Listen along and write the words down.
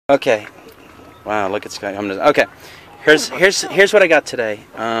Okay. Wow, look at Sky. Okay. Here's what I got today.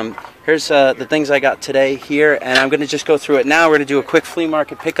 Here's the things I got today here, and I'm going to just go through it now. We're going to do a quick flea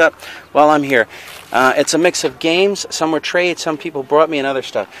market pickup while I'm here. It's a mix of games. Some were trades. Some people brought me and other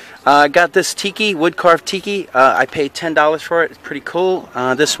stuff. I got this tiki, wood carved tiki. I paid $10 for it. It's pretty cool.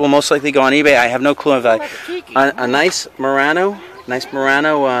 This will most likely go on eBay. I have no clue of that. A nice Murano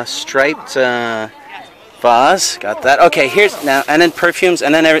striped vase. Got that. Okay, here's now, and then perfumes,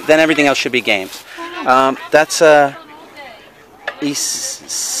 and then everything else should be games. That's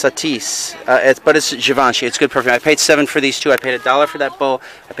Satis, but it's Givenchy. It's good perfume. I paid $7 for these two. I paid $1 for that bowl.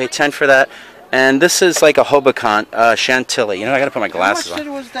 I paid $10 for that. And this is like a Hobicon Chantilly. You know, I got to put my glasses on. How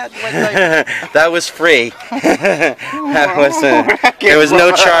much was that? That was free. That was there was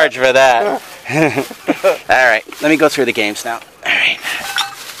no charge for that. All right, let me go through the games now. All right.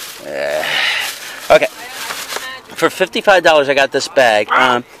 Okay. For $55, I got this bag.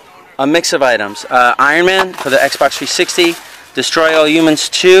 A mix of items. Iron Man for the Xbox 360. Destroy All Humans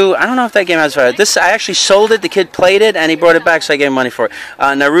 2. I don't know if that game has value. This, I actually sold it. The kid played it, and he brought it back, so I gave him money for it.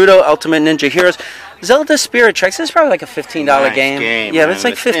 Naruto Ultimate Ninja Heroes. Zelda Spirit Tracks. This is probably like a $15 game. Yeah, but it's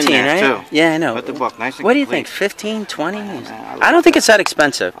like 15, right? Too. Yeah, I know. With the book, nice and what do you complete. think? 15, 20? I don't think it's that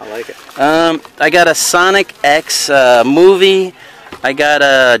expensive. I like it. I got a Sonic X movie. I got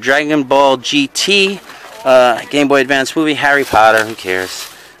a Dragon Ball GT, Game Boy Advance movie, Harry Potter. Who cares?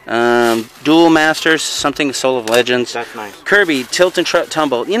 Duel Masters, something Soul of Legends. That's nice. Kirby, Tilt and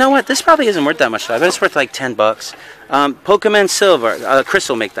Tumble. You know what? This probably isn't worth that much. I bet it's worth like $10. Pokemon Silver,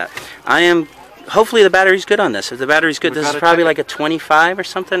 Crystal make that. Hopefully the battery's good on this. If the battery's good, this is probably like a 25 or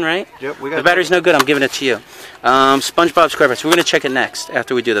something, right? Yep, we got. The battery's no good. I'm giving it to you. SpongeBob SquarePants. We're gonna check it next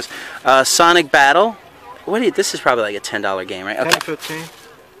after we do this. Sonic Battle. This is probably like a $10 game, right? Okay. 15.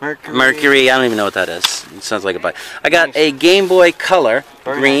 Mercury, I don't even know what that is. It sounds like a buy. I got a Game Boy Color,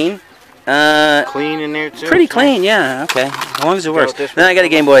 green. Clean in there too. Pretty clean, yeah. Okay, as long as it works. Then I got a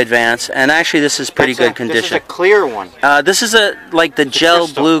Game Boy Advance, and actually this is pretty good condition. This is a clear one. This is like the gel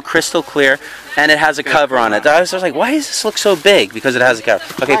blue crystal clear, and it has a cover on it. I was like, why does this look so big? Because it has a cover.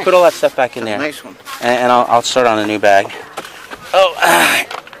 Okay, nice. Put all that stuff back in there. Nice one. And I'll start on a new bag. Oh,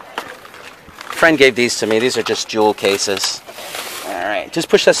 friend gave these to me. These are just jewel cases. Alright, just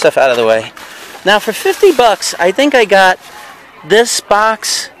push that stuff out of the way. Now for $50, I think I got this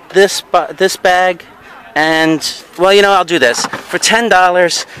box, this bag, and, well, you know, I'll do this. For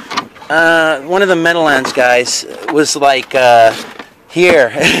 $10, one of the Meadowlands guys was like,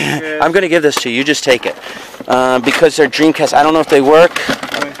 here, I'm going to give this to you, you just take it. Because they're Dreamcast, I don't know if they work,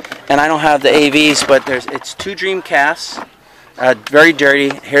 and I don't have the AVs, but it's 2 Dreamcasts, very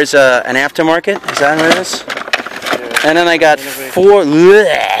dirty. Here's an aftermarket, is that what it is? And then I got 4.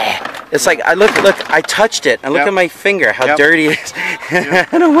 It's like look. I touched it. And look at my finger. How dirty it is. I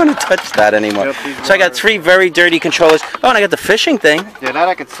don't want to touch that anymore. So I got 3 very dirty controllers. Oh, and I got the fishing thing. Yeah, that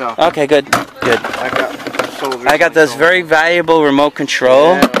I could sell. Okay, good. I got this very valuable remote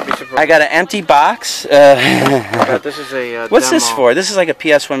control. I got an empty box. This is a what's demo. this for? This is like a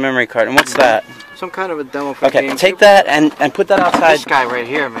PS1 memory card. And what's that? Some kind of a demo for games. Take that and put that outside. This guy right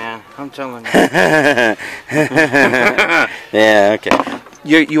here, man. I'm telling you. Yeah, okay.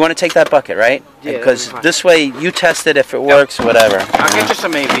 You want to take that bucket, right? Yeah. Because this way you test it. If it works, whatever. I'll get you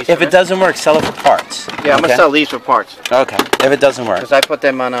some AVs. If it doesn't work, sell it for parts. Yeah, I'm gonna sell these for parts. Okay. If it doesn't work. Because I put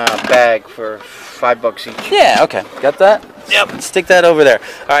them on a bag for $5 each. Yeah. Okay. Got that? Yep. Stick that over there.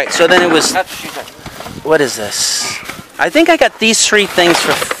 All right. So then it was. That's what she said. What is this? I think I got these 3 things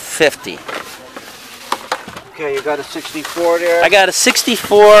for $50. Okay, you got a 64 there. I got a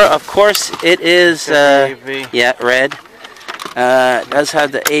 64. Of course, it is. Yeah, red. It does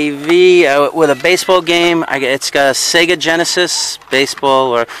have the AV with a baseball game. It's got a Sega Genesis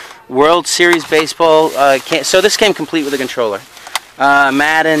baseball or World Series baseball. So this came complete with a controller.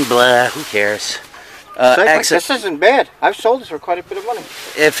 Madden, blah. Who cares? This isn't bad. I've sold this for quite a bit of money.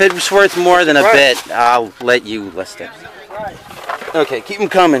 If it was worth more than a bit, I'll let you list it. Okay, keep them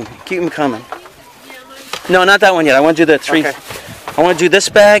coming. Keep them coming. No, not that one yet. I want to do the 3. Okay. I want to do this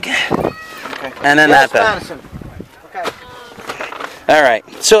bag, and then that bag. Madison. Okay. All right.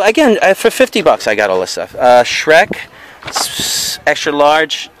 So again, for $50, I got all this stuff. Shrek, extra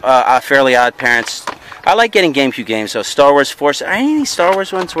large, Fairly Odd Parents. I like getting GameCube games. So Star Wars Force. Are any Star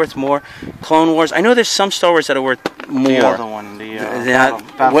Wars ones worth more? Clone Wars. I know there's some Star Wars that are worth more. The other one,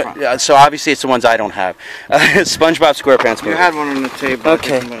 Battlefront. So obviously it's the ones I don't have. SpongeBob SquarePants. You had one on the table.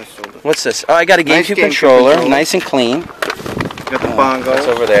 Okay. What's this? Oh, I got a GameCube controller, nice and clean. Got the bongos. That's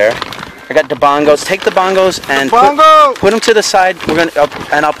over there. I got the bongos. Take the bongos and put them to the side. We're gonna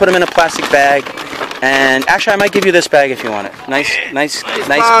and I'll put them in a plastic bag. And actually, I might give you this bag if you want it. Nice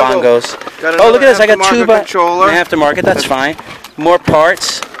bongo. bongos. Oh, look at this! I got two aftermarket. That's fine. More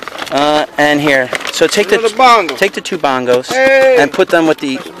parts. And here. So take the 2 bongos and put them with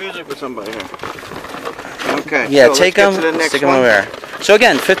the. Some music for somebody here. Okay. Yeah, so take them. Stick them over there. So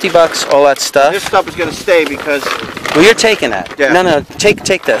again, $50, all that stuff. This stuff is gonna stay because. Well, you're taking that. Yeah. No, take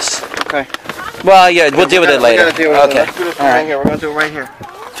this. Okay. Well, yeah, we'll deal with it later. Okay. Let's do this right here. We're gonna do it right here.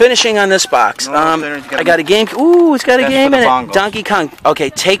 Finishing on this box. I got a game. Ooh, it's got a game in it. Bongos. Donkey Kong. Okay,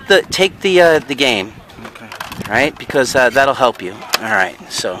 take the game. Okay. Right, because that'll help you. All right.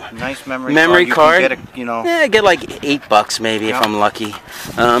 So. Nice memory card. You can get Yeah, get like $8 maybe if I'm lucky.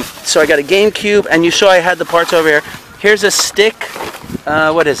 So I got a GameCube, and you saw I had the parts over here. Here's a stick.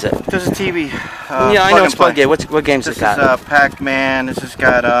 What is it? This is a TV. Yeah, I know it's plugged in. What games it got? This is Pac-Man. This has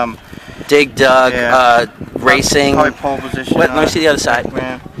got Dig Dug, Racing. Probably pole position. Let me see the other side.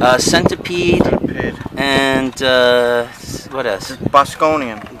 Centipede. And what else?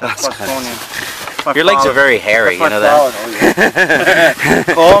 Bosconian. Your legs are very hairy, you know that?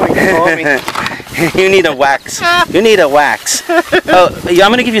 Call me. You need a wax. You need a wax. Oh, yeah,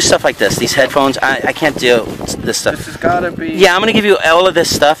 I'm going to give you stuff like this. These headphones, I can't do this stuff. This has got to be... Yeah, I'm going to give you all of this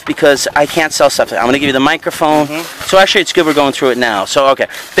stuff because I can't sell stuff. I'm going to give you the microphone. So actually, it's good we're going through it now. So, okay.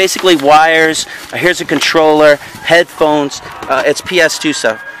 Basically, wires. Here's a controller. Headphones. It's PS2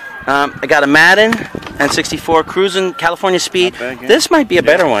 stuff. I got a Madden N64 Cruising California Speed. This might be a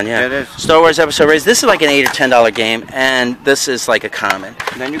better one, yeah. It is. Star Wars Episode Race. This is like an $8 or $10 game, and this is like a common.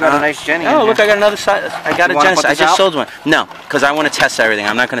 And then you got a nice Jenny. Oh, look, I got another side. I got a Genesis. I just sold one. No, because I want to test everything.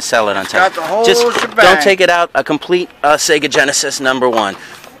 I'm not going to sell it on test. Got the whole just shebang. don't take it out. A complete Sega Genesis #1.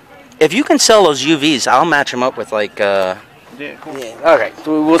 If you can sell those UVs, I'll match them up with like. Yeah, cool. Yeah. All right.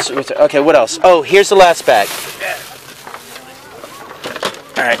 Okay. What else? Oh, here's the last bag.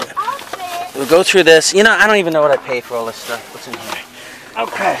 All right. We'll go through this. You know, I don't even know what I paid for all this stuff. What's in here?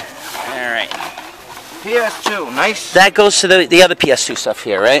 Okay. All right. PS2, nice. That goes to the other PS2 stuff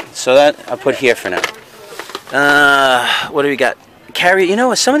here, right? So that I'll put here for now. What do we got? You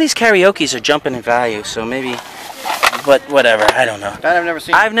know, some of these karaoke's are jumping in value, so maybe. But whatever, I don't know. That I've never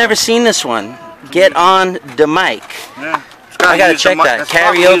seen. I've never seen this one. Get on the mic. Yeah. I gotta check that.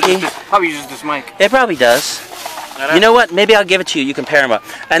 Karaoke. Probably uses this mic. It probably does. You know what? Maybe I'll give it to you. You can pair them up.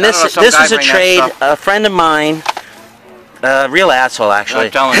 And this is a trade. A friend of mine, real asshole actually.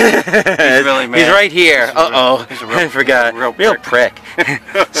 I'm telling you, he's really mad. He's right here. I forgot. Real prick.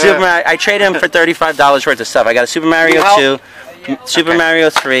 I traded him for $35 worth of stuff. I got a Super Mario 2, Super Mario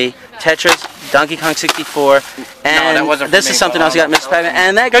 3, Tetris, Donkey Kong 64, and this is something else I got. Mr. Pac-Man,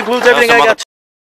 and that concludes everything I got.